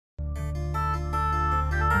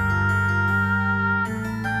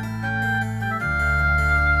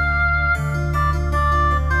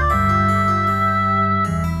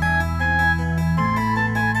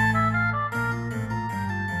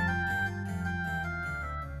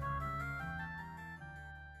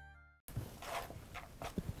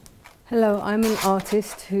Hello, I'm an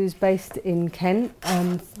artist who's based in Kent.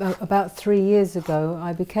 About 3 years ago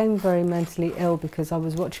I became very mentally ill because I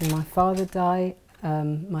was watching my father die,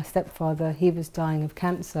 my stepfather. He was dying of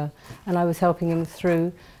cancer and I was helping him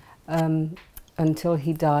through until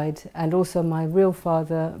he died, and also my real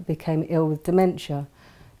father became ill with dementia.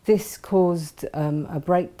 This caused a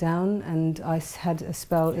breakdown and I had a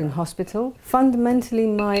spell in hospital. Fundamentally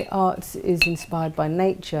my art is inspired by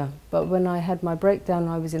nature, but when I had my breakdown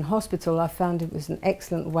I was in hospital, I found it was an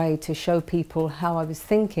excellent way to show people how I was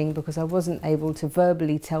thinking, because I wasn't able to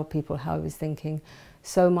verbally tell people how I was thinking.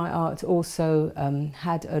 So my art also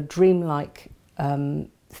had a dreamlike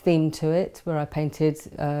theme to it, where I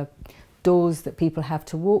painted doors that people have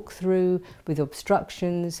to walk through with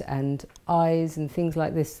obstructions and eyes and things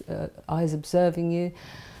like this, eyes observing you.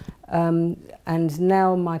 And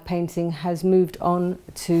now my painting has moved on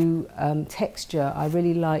to texture. I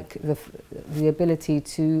really like the ability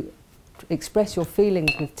to express your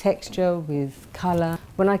feelings with texture, with colour.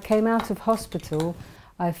 When I came out of hospital,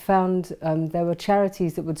 I found there were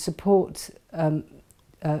charities that would support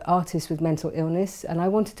artists with mental illness, and I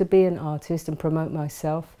wanted to be an artist and promote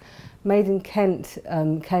myself. Made in Kent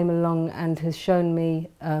came along and has shown me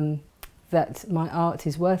that my art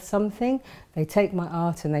is worth something. They take my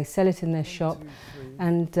art and they sell it in their shop,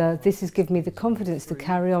 and this has given me the confidence to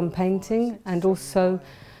carry on painting, and also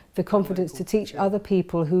the confidence to teach other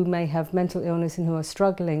people who may have mental illness and who are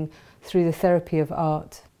struggling through the therapy of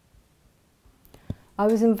art. I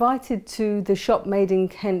was invited to the shop Made in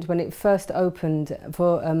Kent when it first opened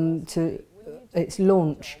for to its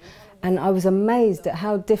launch, and I was amazed at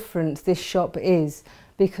how different this shop is,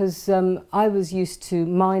 because I was used to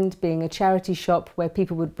Mind being a charity shop where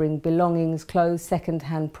people would bring belongings, clothes,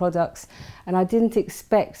 second-hand products, and I didn't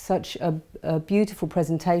expect such a beautiful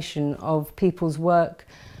presentation of people's work.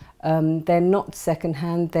 They're not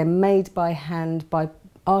second-hand, they're made by hand by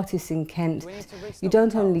artists in Kent. You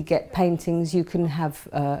don't only get paintings, you can have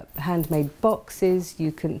handmade boxes,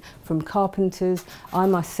 you can, from carpenters. I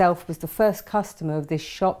myself was the first customer of this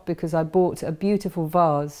shop because I bought a beautiful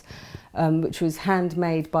vase which was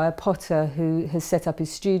handmade by a potter who has set up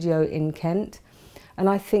his studio in Kent. And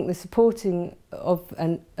I think the supporting of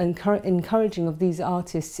and encouraging of these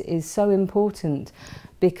artists is so important,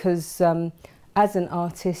 because as an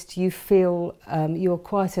artist you feel you're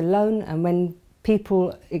quite alone, and when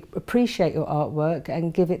people appreciate your artwork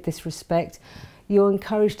and give it this respect, you're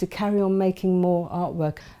encouraged to carry on making more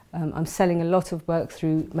artwork. I'm selling a lot of work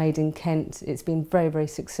through Made in Kent. It's been very, very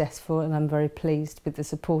successful, and I'm very pleased with the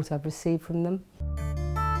support I've received from them.